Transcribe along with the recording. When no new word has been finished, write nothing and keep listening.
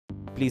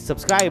please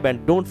subscribe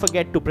and don't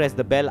forget to press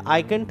the bell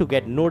icon to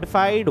get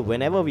notified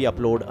whenever we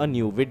upload a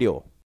new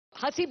video.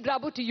 Haseeb,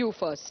 Drabu, to you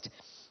first.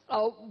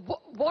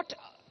 What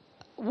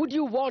would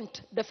you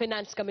want the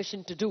Finance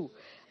Commission to do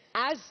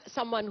as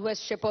someone who has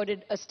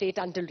shepherded a state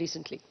until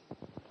recently?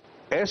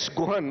 S.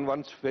 Gohan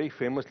once very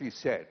famously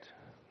said,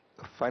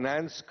 the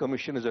Finance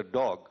Commission is a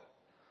dog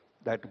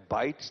that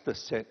bites the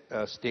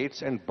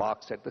states and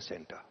barks at the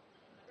center.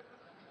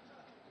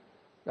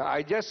 Now,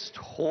 I just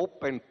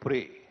hope and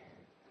pray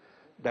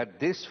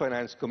that this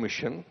Finance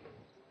Commission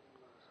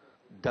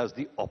does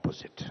the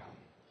opposite.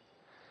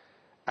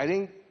 I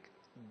think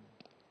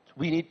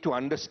we need to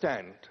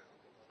understand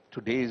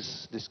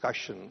today's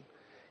discussion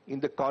in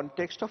the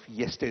context of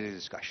yesterday's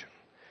discussion.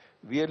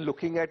 We are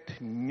looking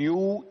at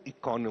new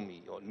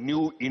economy or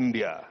new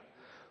India,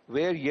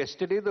 where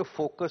yesterday the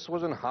focus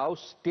was on how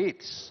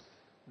states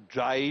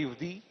drive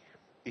the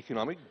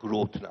economic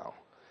growth now.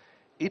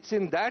 It's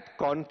in that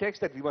context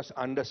that we must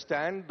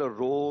understand the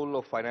role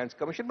of Finance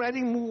Commission, but I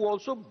think move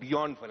also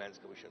beyond Finance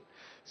Commission.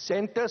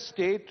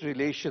 Center-state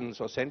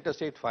relations or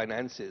center-state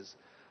finances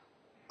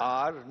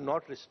are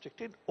not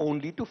restricted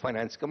only to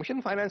Finance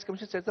Commission. Finance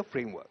Commission sets the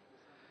framework.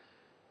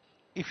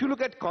 If you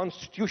look at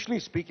constitutionally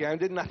speaking, and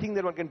there's nothing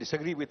that one can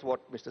disagree with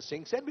what Mr.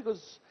 Singh said,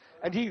 because,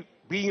 and he,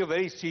 being a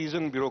very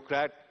seasoned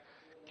bureaucrat,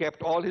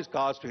 kept all his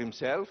cards to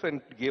himself and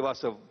gave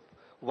us a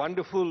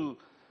wonderful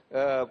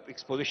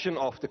exposition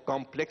of the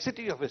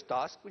complexity of his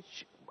task,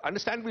 which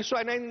understandably so,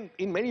 and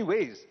in many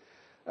ways,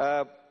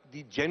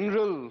 the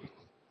general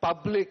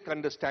public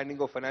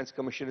understanding of Finance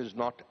Commission is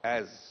not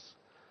as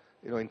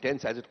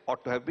intense as it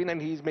ought to have been,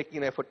 and he's making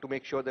an effort to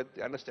make sure that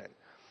they understand.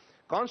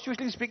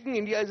 Constitutionally speaking,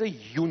 India is a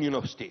union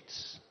of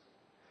states.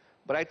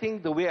 But I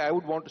think the way I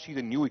would want to see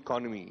the new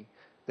economy,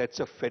 that's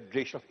a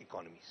federation of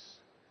economies.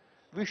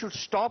 We should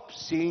stop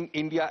seeing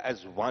India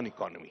as one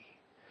economy.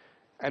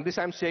 And this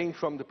I'm saying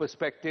from the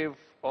perspective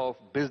of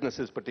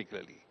businesses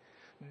particularly.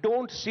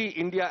 Don't see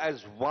India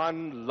as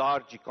one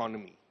large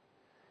economy.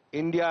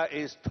 India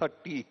is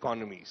 30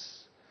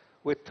 economies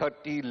with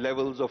 30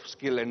 levels of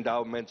skill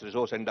endowments,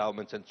 resource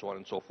endowments, and so on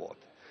and so forth.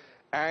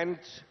 And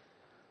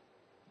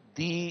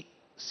the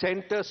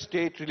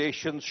center-state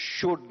relations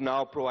should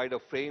now provide a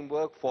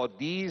framework for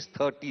these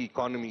 30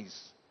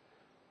 economies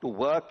to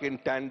work in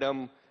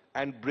tandem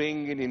and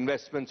bring in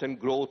investments and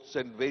growths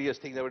and various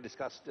things that were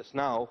discussed just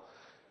now.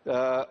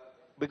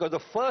 Because the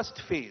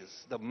first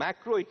phase, the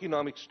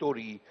macroeconomic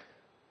story,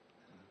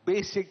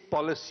 basic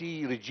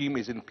policy regime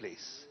is in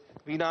place.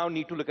 We now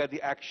need to look at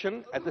the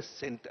action at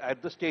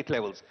the state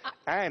levels.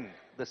 And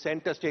the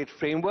center-state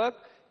framework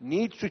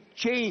needs to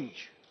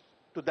change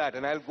to that,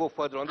 and I'll go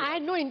further on. I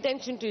had no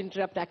intention to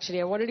interrupt, actually.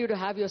 I wanted you to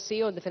have your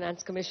say on the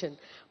Finance Commission.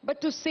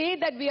 But to say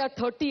that we are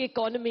 30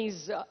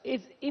 economies,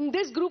 is in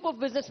this group of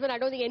businessmen, I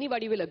don't think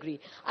anybody will agree.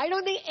 I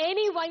don't think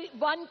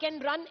anyone can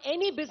run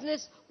any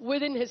business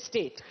within his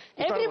state.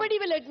 Everybody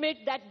will admit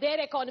that their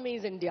economy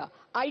is India.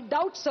 I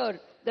doubt, sir,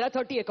 there are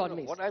 30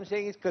 economies. No, what I'm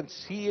saying is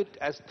see it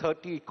as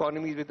 30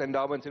 economies with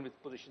endowments and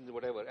with positions and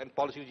whatever, and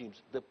policy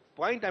regimes. The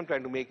point I'm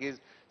trying to make is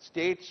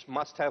states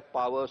must have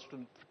powers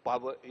to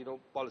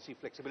policy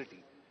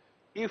flexibility.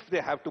 If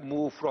they have to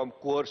move from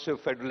coercive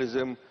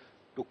federalism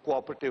to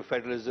cooperative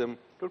federalism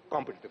to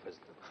competitive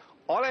federalism.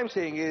 All I'm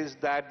saying is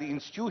that the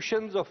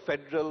institutions of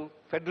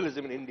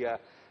federalism in India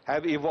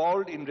have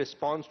evolved in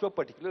response to a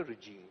particular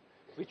regime,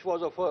 which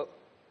was of a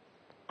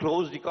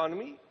closed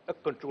economy, a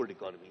controlled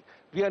economy.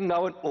 We are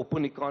now an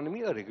open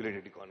economy, a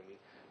regulated economy.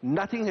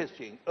 Nothing has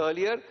changed.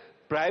 Earlier,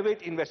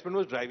 private investment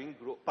was driving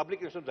growth, public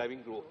investment was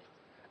driving growth,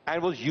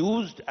 and was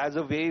used as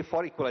a way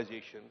for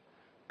equalization.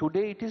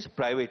 Today, it is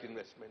private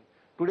investment.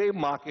 Today,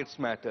 markets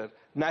matter,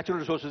 natural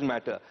resources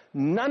matter.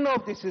 None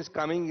of this is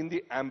coming in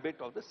the ambit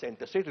of the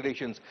center-state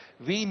relations.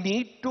 We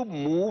need to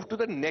move to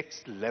the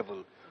next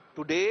level.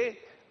 Today,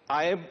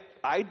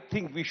 I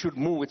think we should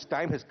move, its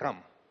time has come,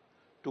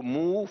 to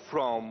move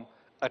from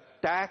a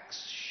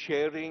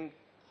tax-sharing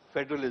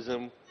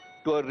federalism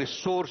to a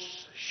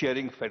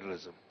resource-sharing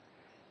federalism.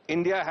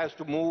 India has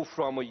to move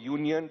from a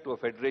union to a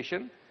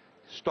federation,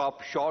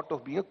 stop short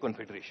of being a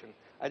confederation.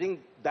 I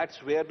think that's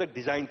where the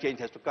design change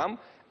has to come,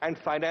 and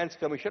Finance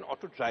Commission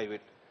ought to drive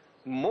it.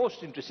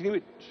 Most interestingly,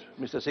 which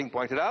Mr. Singh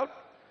pointed out,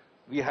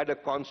 we had a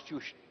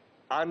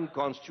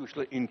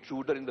unconstitutional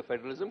intruder in the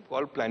federalism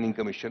called Planning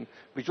Commission,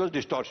 which was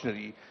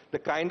distortionary. The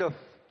kind of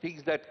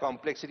things, that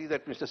complexity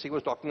that Mr. Singh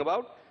was talking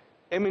about,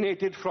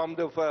 emanated from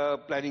the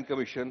Planning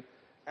Commission,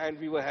 and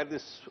we had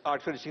this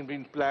artificial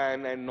between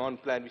plan and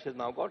non-plan, which has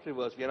now got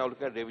reversed. We are now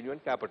looking at revenue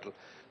and capital.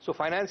 So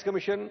Finance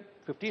Commission,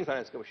 15th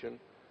Finance Commission,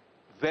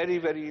 very,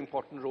 very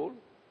important role.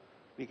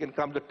 We can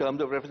come to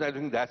terms of reference. I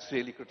think that's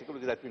really critical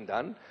because that's been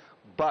done.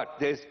 But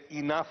there's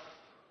enough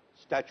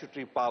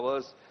statutory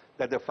powers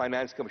that the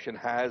Finance Commission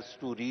has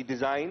to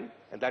redesign,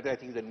 and that I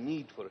think is a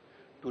need for it,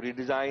 to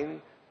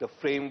redesign the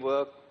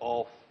framework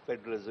of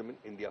federalism in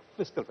India,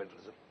 fiscal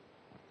federalism.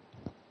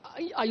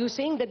 Are you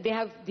saying that they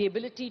have the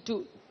ability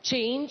to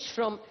change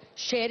from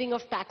sharing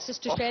of taxes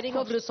to sharing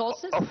of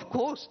resources? Of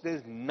course,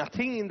 there's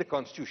nothing in the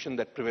Constitution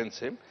that prevents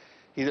him.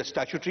 He's a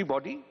statutory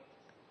body.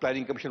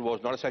 Planning Commission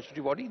was not a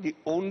statutory body. The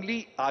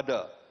only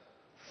other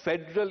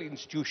federal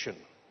institution,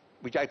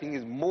 which I think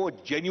is more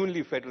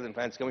genuinely federal than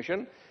Finance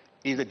Commission,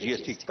 is the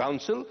GST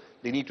Council.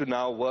 They need to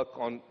now work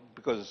on,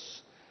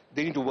 because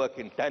they need to work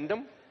in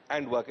tandem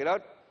and work it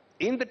out.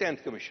 In the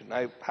 10th Commission,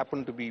 I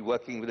happen to be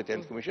working with the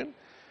 10th Commission,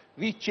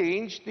 we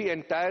changed the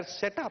entire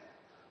setup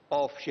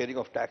of sharing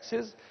of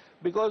taxes,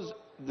 because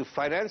the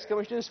Finance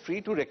Commission is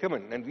free to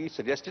recommend, and we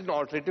suggested an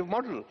alternative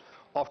model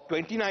of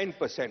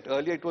 29%.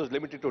 Earlier it was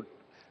limited to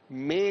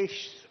may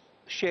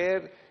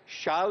share,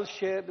 shall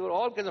share. There were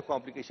all kinds of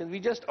complications. We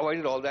just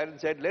avoided all that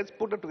and said, let's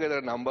put together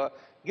a number,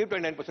 give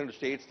 29% to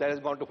states. That has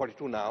gone to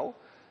 42 now.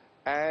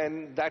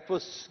 And that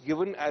was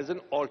given as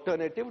an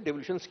alternative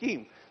devolution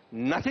scheme.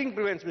 Nothing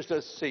prevents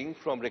Mr. Singh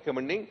from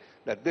recommending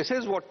that this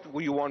is what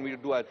you want me to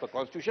do as per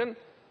Constitution.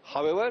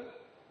 However,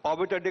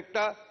 obiter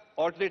dicta,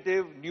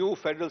 alternative, new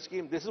federal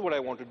scheme, this is what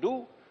I want to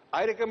do.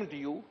 I recommend to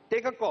you,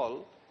 take a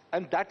call.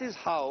 And that is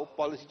how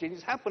policy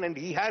changes happen. And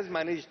he has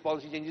managed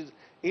policy changes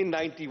in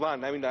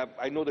 91. I mean,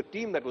 I know the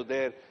team that was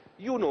there.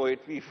 You know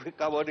it. We've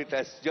covered it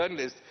as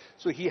journalists.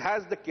 So he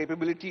has the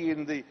capability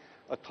and the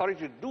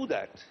authority to do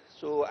that.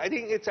 So I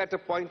think it's at a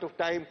point of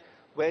time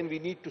when we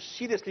need to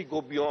seriously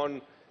go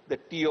beyond the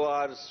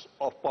TORs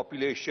of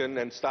population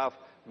and stuff.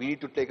 We need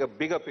to take a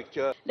bigger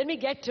picture. Let me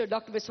get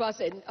Dr. Biswa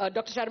in,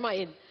 Dr. Sarma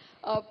in.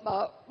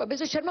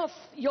 Mr. Sharma,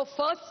 your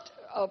first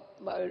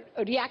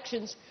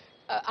reactions.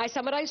 I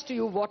summarized to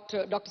you what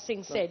Dr.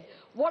 Singh said.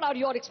 What are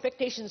your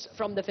expectations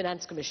from the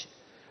Finance Commission?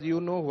 You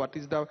know what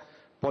is the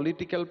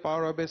political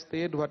power of a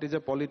state, what is the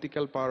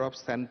political power of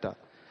center.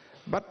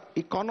 But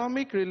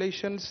economic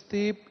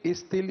relationship is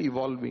still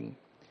evolving.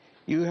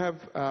 You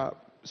have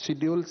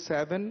Schedule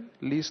 7,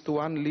 List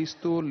 1, List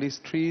 2,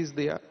 List 3 is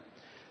there.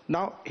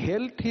 Now,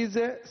 health is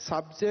a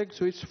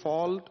subject which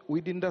falls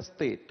within the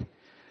state.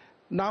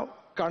 Now,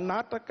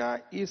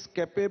 Karnataka is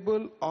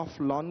capable of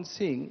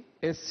launching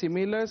a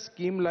similar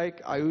scheme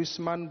like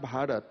Ayushman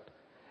Bharat,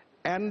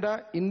 and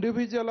the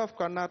individual of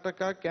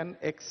Karnataka can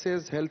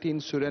access health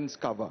insurance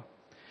cover.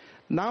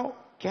 Now,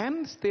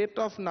 can state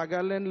of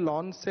Nagaland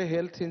launch a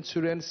health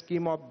insurance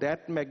scheme of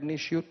that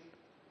magnitude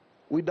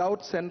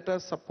without center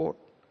support?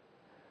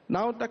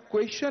 Now, the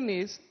question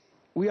is,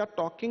 we are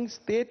talking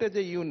state as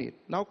a unit.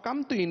 Now,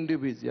 come to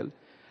individual.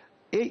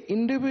 A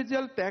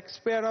individual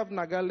taxpayer of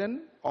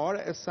Nagaland or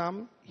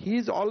Assam, he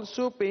is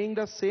also paying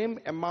the same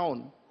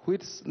amount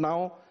which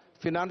now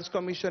Finance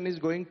Commission is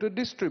going to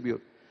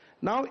distribute.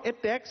 Now a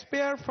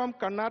taxpayer from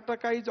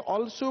Karnataka is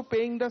also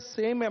paying the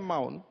same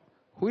amount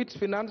which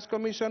Finance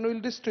Commission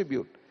will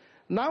distribute.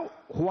 Now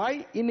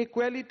why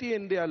inequality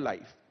in their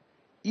life?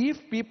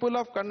 If people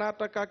of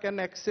Karnataka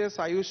can access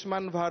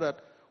Ayushman Bharat,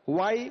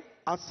 why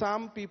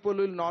Assam people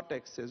will not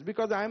access?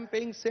 Because I am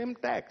paying same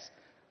tax.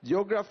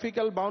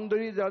 Geographical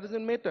boundaries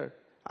doesn't matter.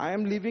 I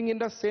am living in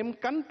the same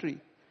country.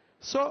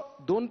 So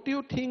don't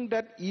you think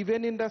that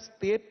even in the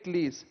state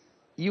list,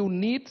 you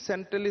need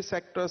centrally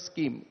sector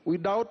scheme?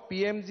 Without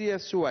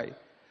PMGSY,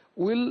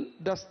 will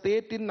the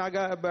state in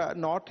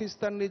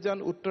northeastern region,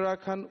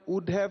 Uttarakhand,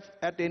 would have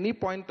at any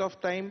point of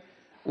time,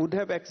 would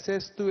have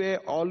access to a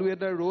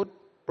all-weather road?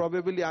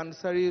 Probably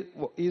answer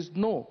is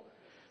no.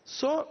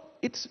 So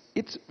it's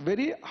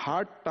very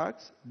hard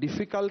task,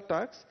 difficult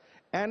task,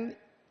 and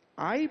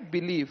I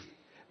believe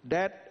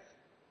that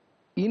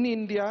in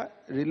India,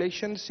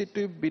 relationship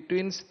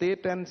between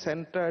state and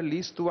center,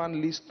 list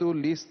 1, list 2,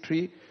 list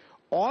 3,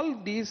 all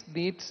these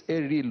needs a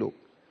relook.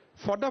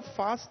 For the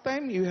first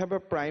time, you have a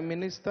prime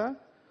minister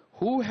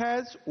who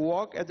has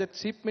worked as a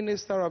chief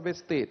minister of a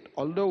state.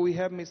 Although we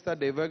have Mr.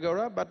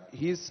 Devagowda, but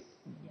his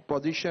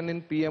position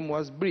in PM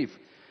was brief.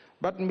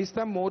 But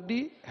Mr.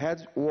 Modi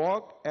has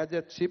worked as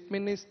a chief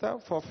minister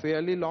for a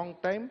fairly long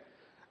time.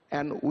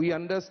 And we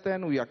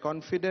understand, we are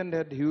confident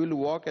that he will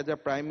work as a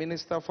prime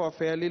minister for a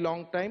fairly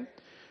long time.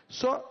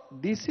 So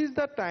this is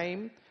the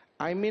time,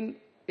 I mean,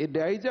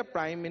 there is a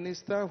prime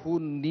minister who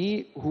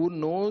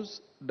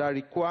knows the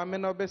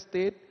requirement of a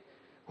state,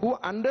 who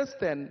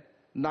understands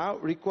now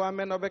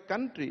requirement of a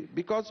country.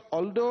 Because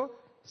although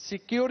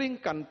securing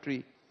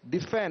country,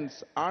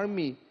 defense,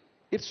 army,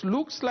 it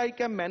looks like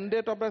a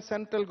mandate of a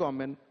central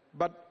government,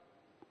 but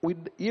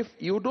if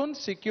you don't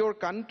secure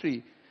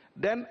country,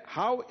 then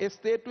how a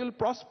state will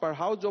prosper?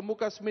 How Jammu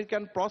Kashmir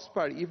can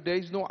prosper if there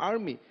is no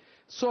army?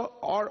 So,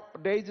 or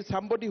there is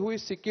somebody who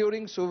is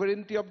securing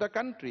sovereignty of the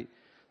country.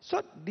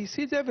 So this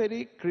is a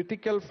very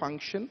critical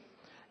function.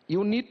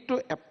 You need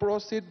to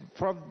approach it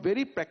from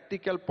very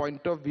practical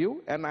point of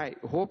view, and I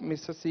hope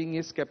Mr. Singh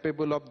is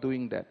capable of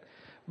doing that.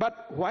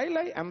 But while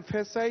I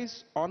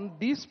emphasize on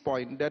this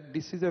point that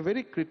this is a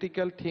very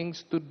critical thing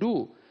to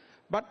do,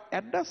 but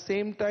at the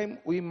same time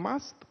we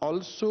must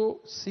also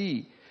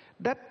see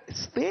that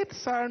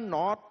states are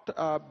not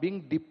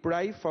being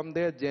deprived from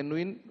their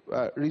genuine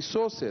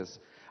resources.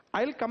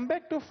 I'll come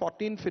back to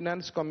 14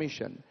 Finance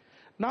Commission.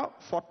 Now,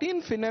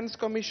 14 Finance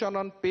Commission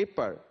on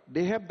paper,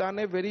 they have done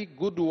a very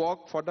good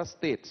work for the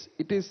states.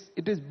 It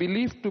is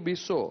believed to be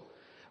so.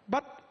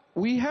 But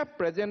we have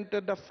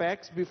presented the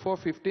facts before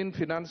 15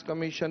 Finance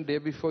Commission day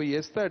before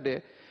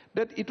yesterday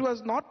that it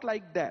was not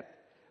like that,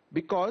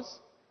 because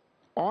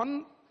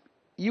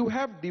you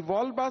have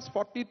devolved us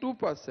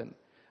 42%,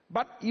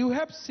 but you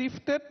have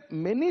shifted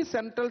many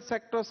central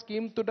sector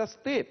schemes to the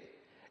state.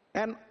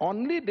 And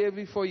only day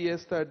before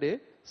yesterday,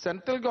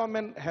 central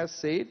government has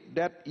said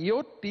that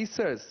your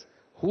teachers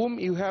whom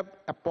you have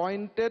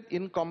appointed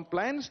in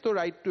compliance to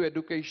right to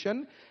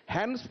education,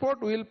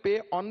 henceforth will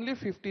pay only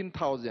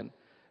 15,000.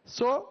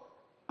 So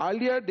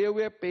earlier they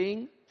were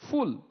paying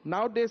full.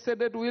 Now they said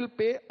that we will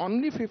pay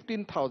only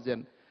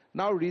 15,000.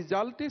 Now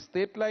result is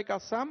state like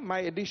Assam, my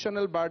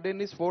additional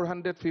burden is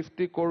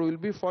 450 crore will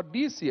be for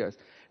these years.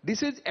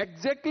 This is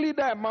exactly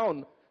the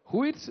amount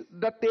which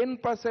the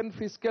 10%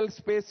 fiscal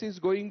space is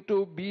going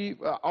to be,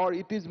 or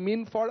it is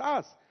mean for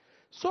us.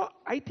 So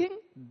I think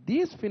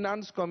this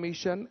Finance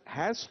Commission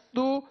has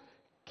to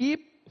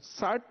keep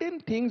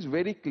certain things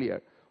very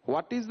clear.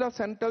 What is the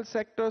central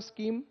sector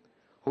scheme?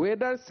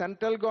 Whether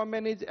central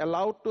government is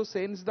allowed to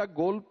change the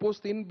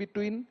goalpost in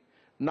between.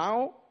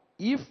 Now,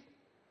 if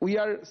we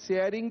are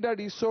sharing the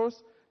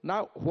resource,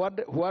 now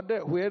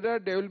whether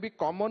there will be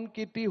common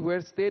kitty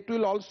where state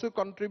will also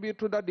contribute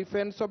to the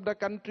defense of the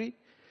country.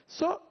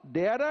 So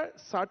there are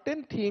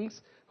certain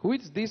things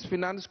which this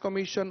Finance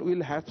Commission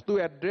will have to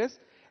address.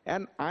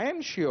 And I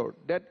am sure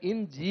that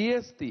in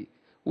GST,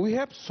 we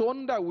have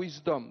shown the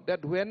wisdom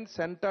that when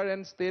center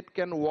and state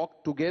can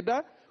work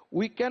together,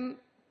 we can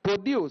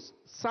produce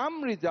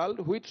some result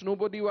which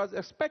nobody was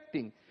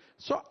expecting.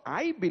 So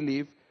I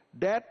believe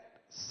that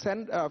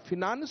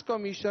Finance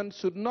Commission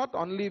should not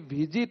only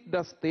visit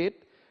the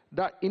state,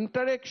 the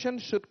interaction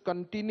should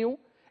continue,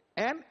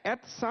 and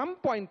at some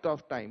point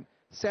of time,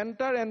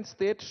 center and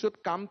state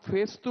should come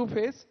face to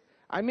face.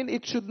 I mean,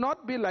 it should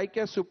not be like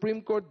a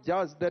Supreme Court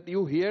judge that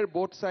you hear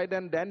both sides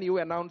and then you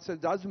announce a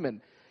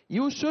judgment.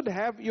 You should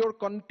have your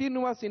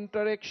continuous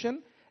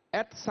interaction.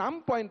 At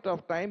some point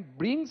of time,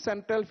 bring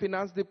Central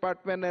Finance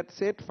Department and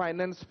State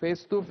Finance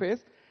face to face,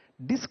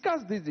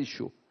 discuss this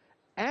issue,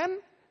 and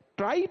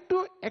try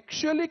to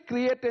actually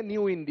create a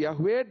new India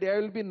where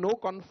there will be no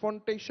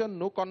confrontation,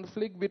 no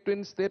conflict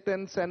between state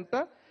and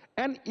center,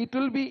 and it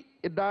will be,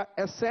 the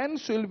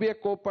essence will be a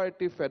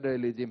cooperative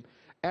federalism.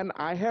 And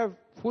I have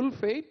full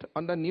faith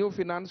on the new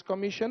Finance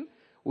Commission.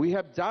 We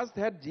have just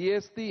had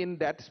GST in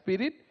that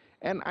spirit,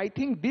 and I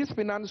think this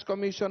Finance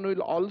Commission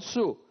will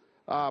also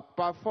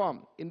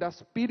perform in the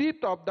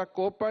spirit of the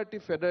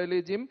cooperative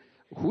federalism,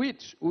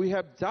 which we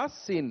have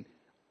just seen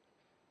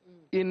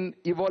in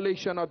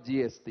evolution of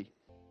GST.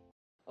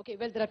 Okay,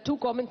 well, there are two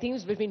common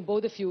themes between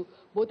both of you.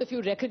 Both of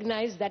you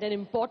recognize that an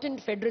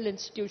important federal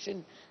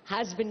institution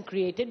has been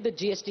created, the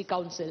GST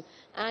Council,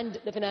 and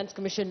the Finance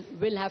Commission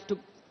will have to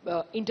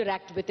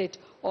interact with it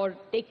or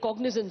take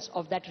cognizance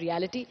of that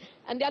reality.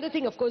 And the other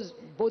thing, of course,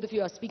 both of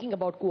you are speaking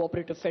about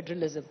cooperative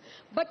federalism.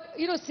 But,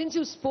 you know, since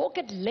you spoke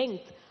at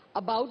length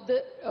about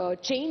the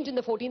change in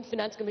the 14th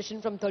Finance Commission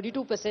from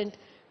 32%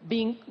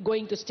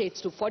 going to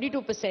states to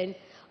 42%,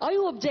 are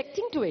you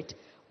objecting to it?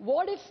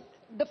 What if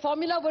the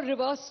formula were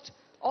reversed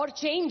or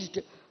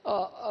changed?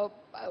 What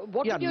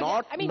would you,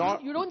 I mean,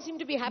 you don't seem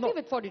to be happy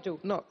with 42.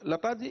 No,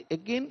 Lataji,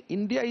 again,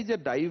 India is a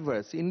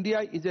diverse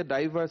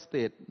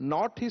state.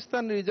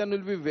 Northeastern region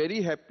will be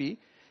very happy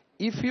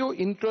if you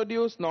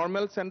introduce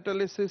normal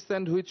central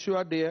assistant, which you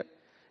are there.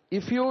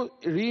 If you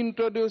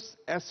reintroduce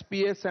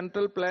SPA,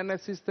 Central Plan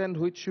Assistant,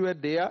 which you are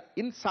there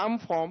in some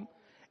form,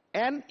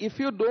 and if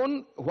you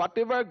don't,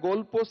 whatever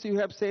goalposts you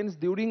have changed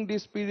during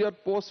this period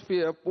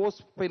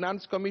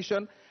post-Finance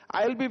Commission,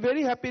 I will be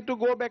very happy to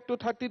go back to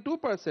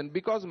 32%,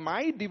 because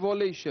my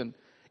devaluation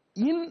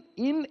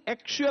in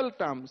actual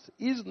terms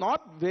is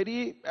not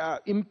very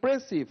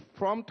impressive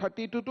from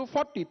 32 to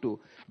 42.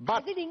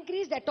 But has it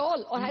increased at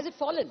all, or has it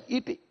fallen?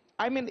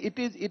 I mean, if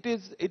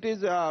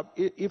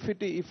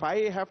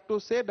I have to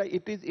say that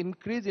it is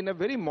increased in a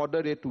very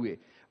moderate way.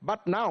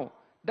 But now,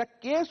 the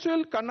case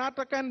will,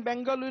 Karnataka and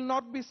Bengal will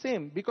not be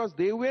same, because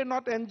they were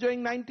not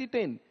enjoying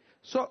 90-10.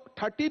 So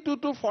 32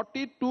 to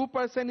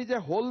 42% is a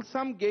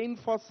wholesome gain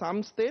for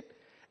some state,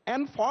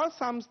 and for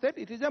some state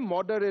it is a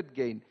moderate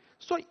gain.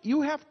 So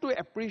you have to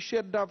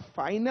appreciate the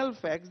final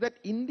facts that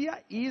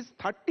India is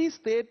 30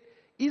 state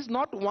is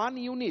not one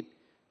unit.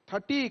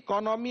 30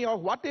 economy or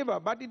whatever,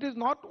 but it is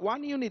not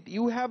one unit.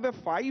 You have a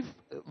 5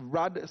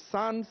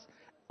 sons,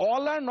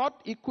 all are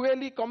not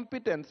equally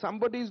competent.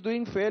 Somebody is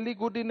doing fairly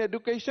good in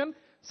education,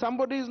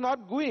 somebody is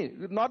not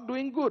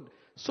doing good.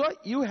 So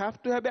you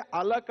have to have a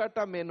a la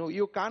carte menu.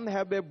 You can't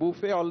have a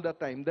buffet all the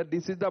time, that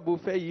this is the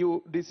buffet,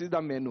 this is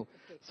the menu.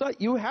 Okay. So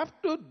you have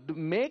to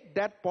make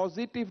that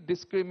positive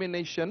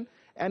discrimination,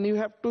 and you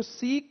have to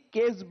see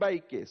case by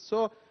case.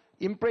 So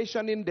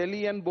impression in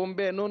Delhi and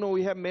Bombay, no,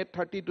 we have made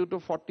 32 to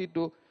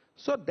 42.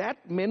 So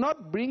that may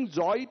not bring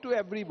joy to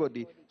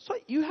everybody. So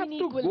you have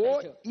to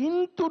go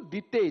into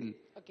detail.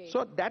 Okay.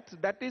 So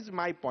that is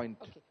my point.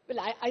 Okay. Well,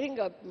 I think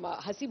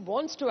Haseeb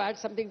wants to add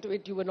something to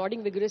it. You were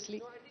nodding vigorously.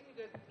 No, I think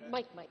that,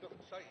 Mike. No,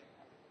 sorry.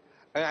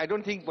 I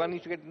don't think one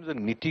needs to get into the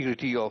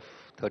nitty-gritty of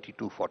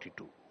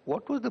 32-42.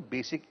 What was the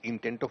basic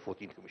intent of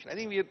 14th Commission? I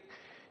think we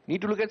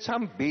need to look at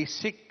some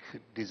basic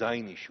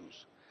design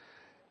issues.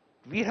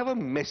 we have a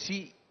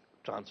messy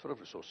transfer of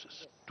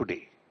resources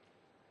today.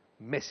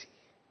 Messy.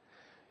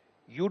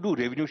 You do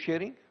revenue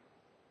sharing.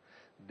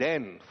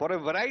 Then, for a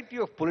variety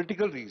of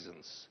political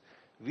reasons,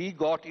 we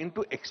got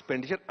into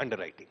expenditure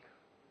underwriting,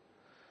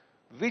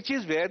 which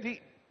is where the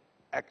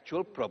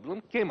actual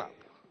problem came up,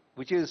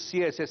 which is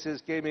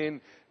CSSs came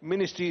in,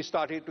 ministries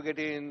started to get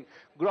in,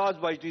 gross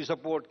budgetary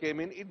support came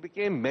in. It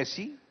became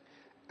messy,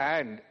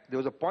 and there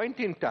was a point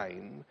in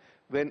time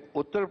when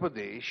Uttar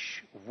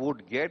Pradesh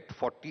would get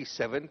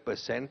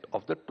 47%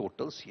 of the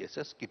total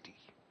CSS kitty.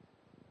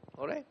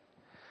 All right?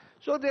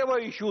 So there were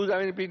issues. I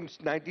mean, in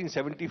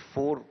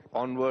 1974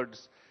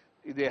 onwards,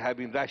 they have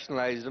been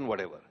rationalized and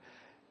whatever.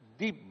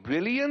 The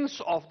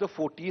brilliance of the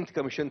 14th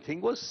Commission thing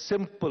was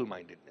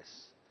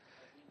simple-mindedness.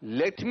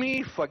 Let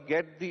me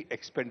forget the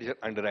expenditure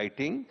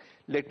underwriting.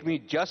 Let me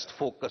just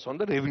focus on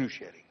the revenue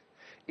sharing.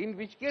 In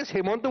which case,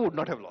 Himanta would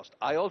not have lost.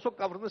 I also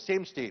come from the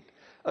same state,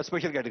 a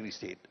special category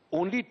state.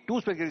 Only two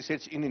special category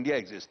states in India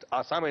exist,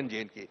 Assam and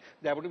J&K.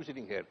 They happen to be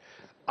sitting here.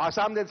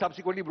 Assam then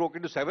subsequently broke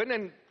into 7,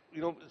 and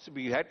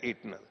we had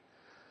 8 now.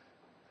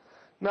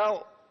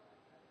 Now,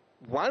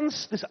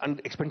 once this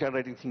expenditure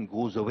underwriting thing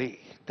goes away,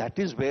 that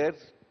is where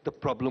the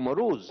problem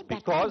arose.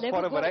 Because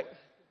for a variety...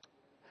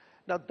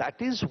 Now,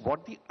 that is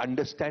what the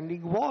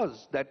understanding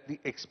was, that the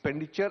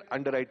expenditure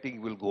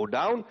underwriting will go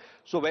down.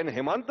 So when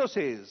Himanta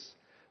says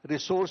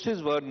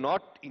resources were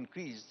not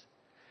increased,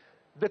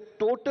 the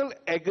total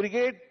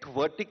aggregate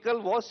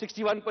vertical was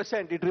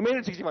 61%. It remained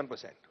at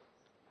 61%.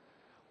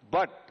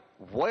 But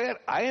where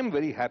I am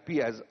very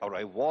happy or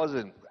I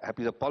was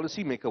happy the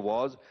policy maker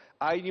was,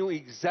 I knew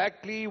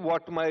exactly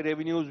what my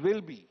revenues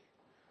will be.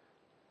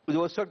 There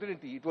was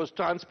certainty. It was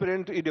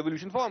transparent in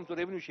devolution form. So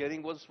revenue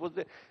sharing was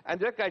there. And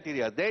there are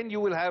criteria. Then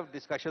you will have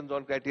discussions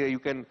on criteria. You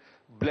can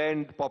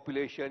blend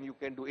population. You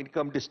can do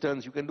income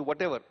distance. You can do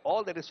whatever.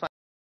 All that is fine.